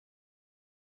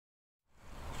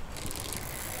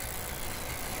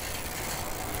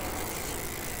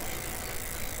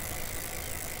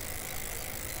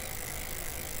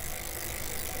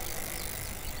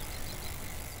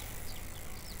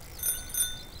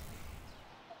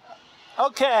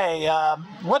Okay,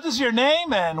 what is your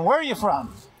name and where are you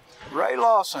from? Ray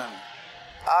Lawson.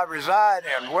 I reside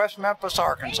in West Memphis,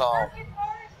 Arkansas.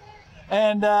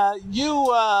 And do you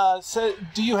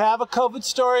have a COVID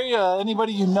story?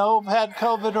 Anybody you know had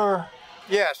COVID or?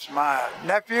 Yes, my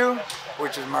nephew,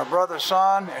 which is my brother's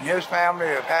son, and his family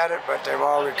have had it, but they've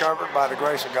all recovered by the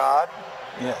grace of God.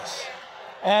 Yes.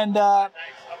 And have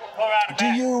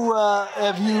you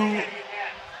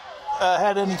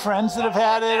had any friends that have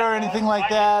had it or anything like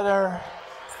that? Or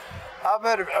I've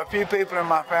had a few people in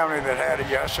my family that had it,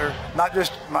 yes, sir. Not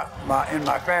just in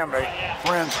my family,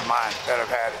 friends of mine that have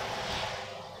had it.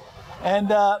 And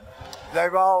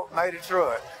they've all made it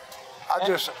through it. I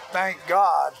just thank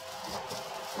God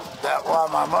that while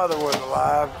my mother was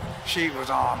alive, she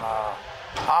was on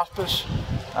hospice.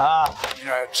 You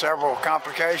know, had several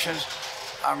complications.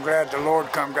 I'm glad the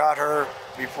Lord got her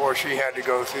before she had to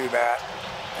go through that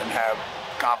and have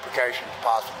complications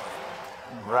possibly.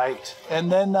 Right.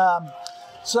 And then,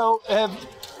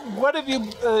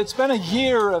 it's been a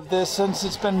year of this since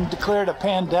it's been declared a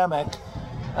pandemic.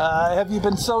 Have you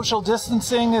been social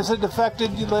distancing? Has it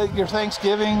affected your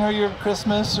Thanksgiving or your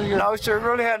Christmas or your? No, sir, it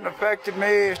really hasn't affected me.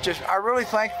 It's just, I really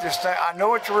think this thing, I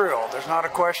know it's real. There's not a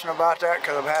question about that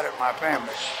because I've had it in my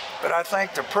family. But I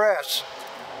think the press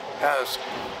has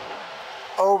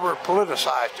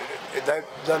over-politicized it. They've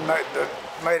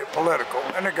made it political,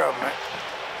 and the government,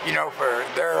 you know, for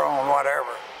their own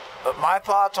whatever. But my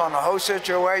thoughts on the whole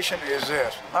situation is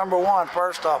this. Number one,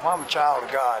 first off, I'm a child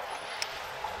of God.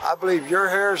 I believe your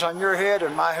hairs on your head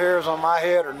and my hairs on my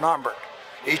head are numbered,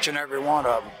 each and every one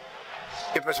of them.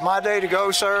 If it's my day to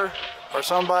go, sir, or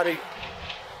somebody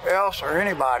else or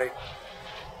anybody,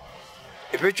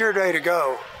 if it's your day to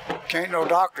go, can't no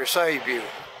doctor save you.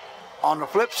 On the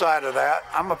flip side of that,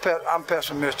 I'm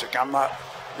pessimistic. I'm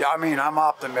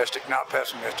optimistic, not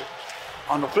pessimistic.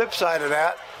 On the flip side of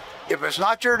that, if it's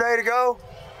not your day to go,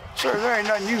 sir, there ain't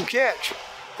nothing you can catch.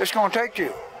 It's going to take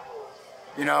you.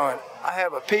 You know, and I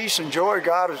have a peace and joy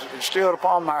God has instilled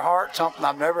upon my heart, something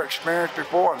I've never experienced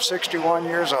before. I'm 61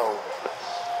 years old.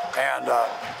 And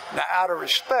now, out of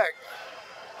respect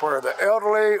for the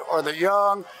elderly or the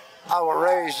young, I will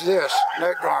raise this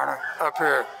neck garter up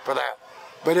here for that.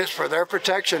 But it's for their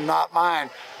protection, not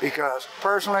mine, because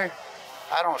personally,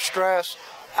 I don't stress,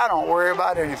 I don't worry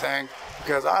about anything,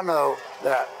 because I know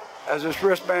that, as this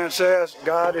wristband says,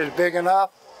 God is big enough.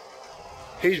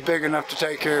 He's big enough to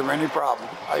take care of any problem.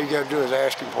 All you got to do is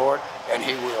ask him for it, and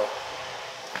he will.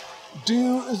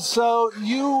 So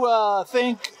you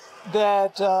think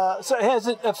that, so has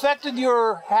it affected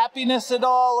your happiness at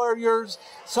all, or your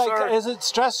has it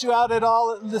stressed you out at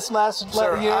all this last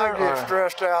year? I get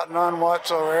stressed out none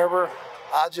whatsoever.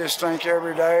 I just think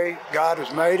every day God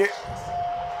has made it,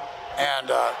 and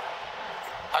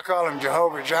I call him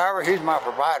Jehovah Jireh. He's my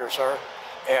provider, sir,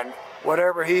 and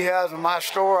whatever he has in my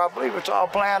store, I believe it's all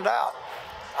planned out.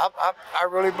 I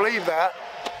really believe that,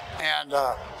 and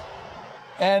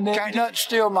can't nothing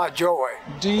steal my joy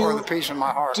or the peace in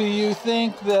my heart. Do you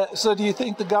think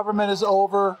the government is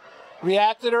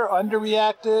overreacted or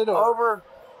underreacted? Or?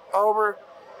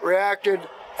 Overreacted,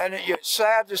 and it's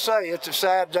sad to say, it's a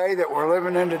sad day that we're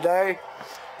living in today,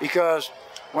 because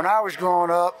when I was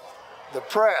growing up, the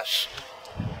press,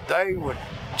 they would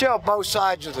tell both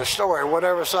sides of the story,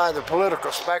 whatever side of the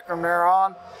political spectrum they're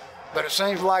on, but it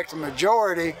seems like the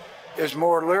majority is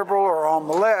more liberal or on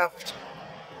the left,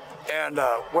 and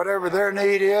whatever their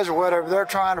need is or whatever they're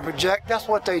trying to project, that's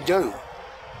what they do.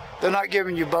 They're not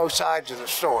giving you both sides of the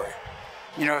story.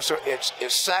 You know, so it's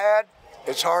sad.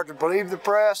 It's hard to believe the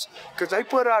press, because they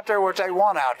put out there what they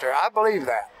want out there. I believe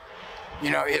that.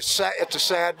 You know, it's a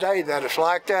sad day that it's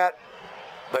like that,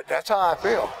 but that's how I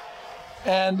feel.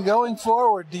 And going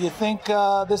forward, do you think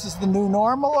this is the new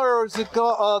normal, or is it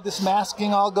this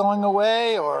masking all going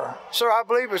away, or? Sir, I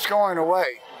believe it's going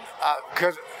away.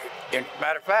 Because,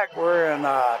 matter of fact, we're in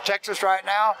Texas right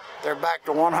now. They're back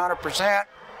to 100%.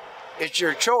 It's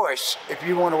your choice if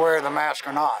you want to wear the mask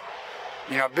or not.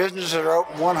 You know, businesses are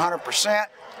open 100%,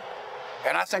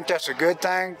 and I think that's a good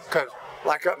thing, because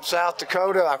like up in South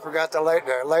Dakota, I forgot the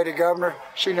lady governor,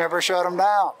 she never shut them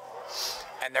down,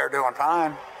 and they're doing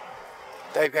fine.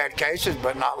 They've had cases,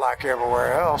 but not like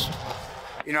everywhere else.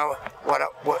 You know,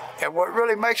 what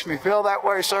really makes me feel that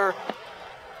way, sir,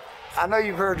 I know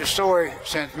you've heard the story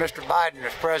since Mr. Biden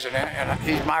is president, and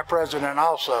he's my president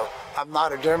also. I'm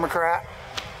not a Democrat,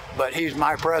 but he's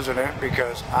my president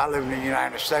because I live in the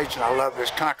United States and I love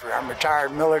this country. I'm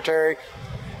retired military,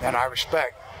 and I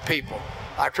respect people.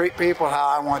 I treat people how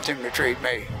I want them to treat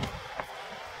me.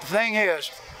 The thing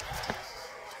is,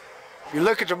 You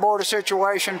look at the border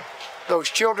situation, those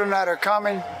children that are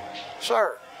coming,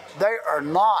 sir, they are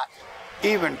not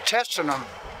even testing them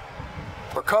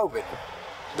for COVID.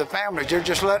 The families, they're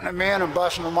just letting them in and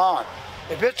busting them on.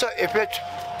 If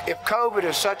COVID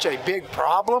is such a big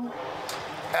problem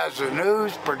as the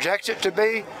news projects it to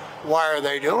be, why are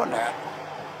they doing that?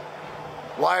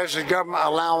 Why is the government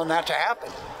allowing that to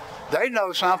happen? They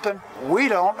know something we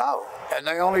don't know, and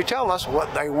they only tell us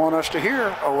what they want us to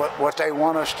hear or what they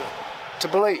want us to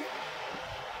believe.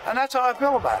 And that's how I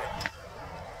feel about it.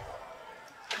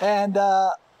 And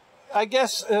I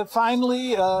guess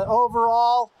finally,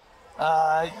 overall,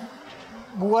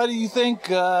 what do you think?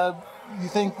 You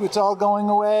think it's all going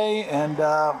away and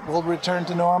we'll return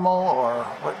to normal, or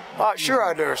what? Sure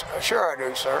I do. Sure I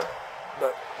do, sir.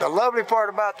 But the lovely part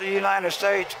about the United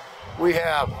States, we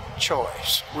have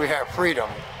choice. We have freedom.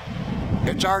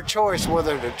 It's our choice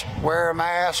whether to wear a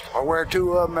mask or wear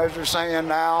two of them, as they're saying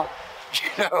now,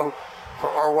 you know,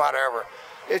 or whatever.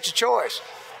 It's a choice.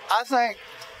 I think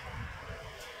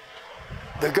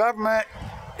the government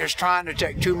is trying to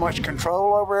take too much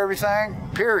control over everything,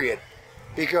 period.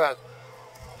 Because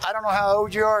I don't know how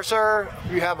old you are, sir,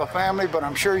 if you have a family, but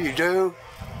I'm sure you do.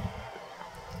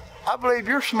 I believe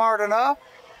you're smart enough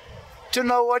to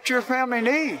know what your family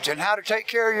needs and how to take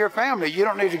care of your family. You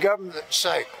don't need the government to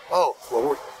say, oh,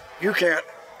 well, you can't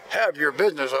have your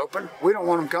business open. We don't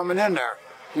want them coming in there.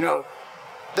 You know,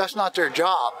 that's not their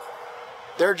job.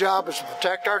 Their job is to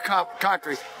protect our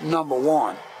country, number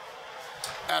one,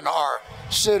 and our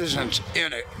citizens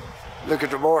in it. Look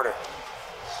at the border.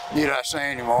 Need I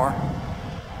say any more?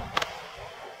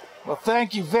 Well,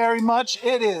 thank you very much.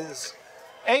 It is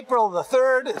April the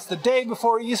 3rd. It's the day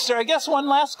before Easter. I guess one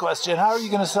last question. How are you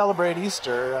going to celebrate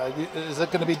Easter? Is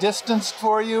it going to be distanced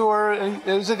for you, or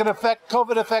is it going to affect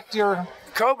COVID your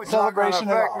COVID's not going to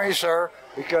affect me, sir,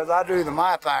 because I do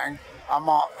my thing. I'm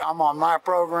on my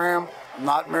program. I'm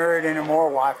not married anymore.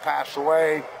 Wife passed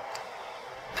away.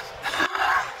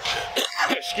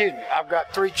 Excuse me. I've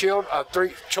got three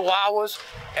chihuahuas,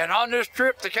 and on this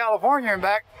trip to California and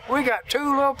back, we got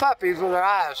two little puppies with their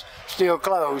eyes still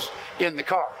closed in the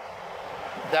car.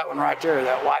 That one right there,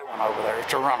 that white one over there,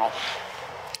 it's a runnel.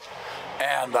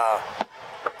 And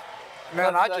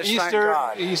man, I just thank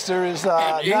God. Easter is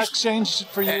not changed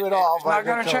for you at all. It's not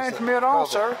going to change for me at all,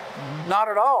 sir. Mm-hmm. Not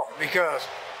at all, because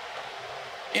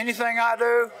anything I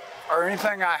do or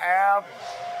anything I have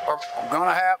or I'm going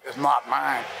to have is not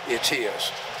mine, it's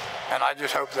His. And I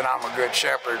just hope that I'm a good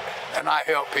shepherd and I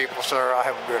help people, sir. I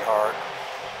have a good heart.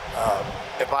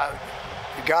 If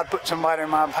God put somebody in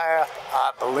my path,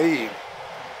 I believe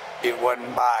it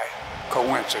wasn't by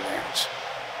coincidence.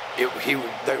 They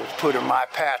was put in my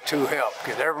path to help.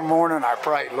 Because every morning I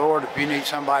pray, Lord, if you need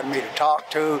somebody me to talk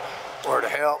to or to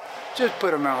help, just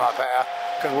put them in my path.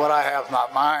 Because what I have is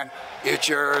not mine, it's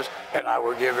yours, and I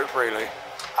will give it freely.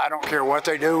 I don't care what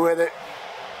they do with it.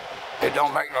 It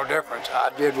don't make no difference.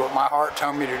 I did what my heart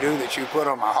told me to do that you put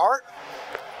on my heart.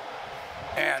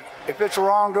 And if it's a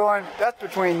wrongdoing, that's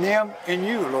between them and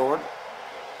you, Lord.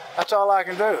 That's all I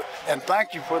can do. And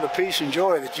thank you for the peace and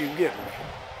joy that you've given me.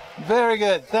 Very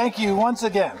good. Thank you once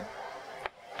again.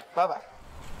 Bye-bye.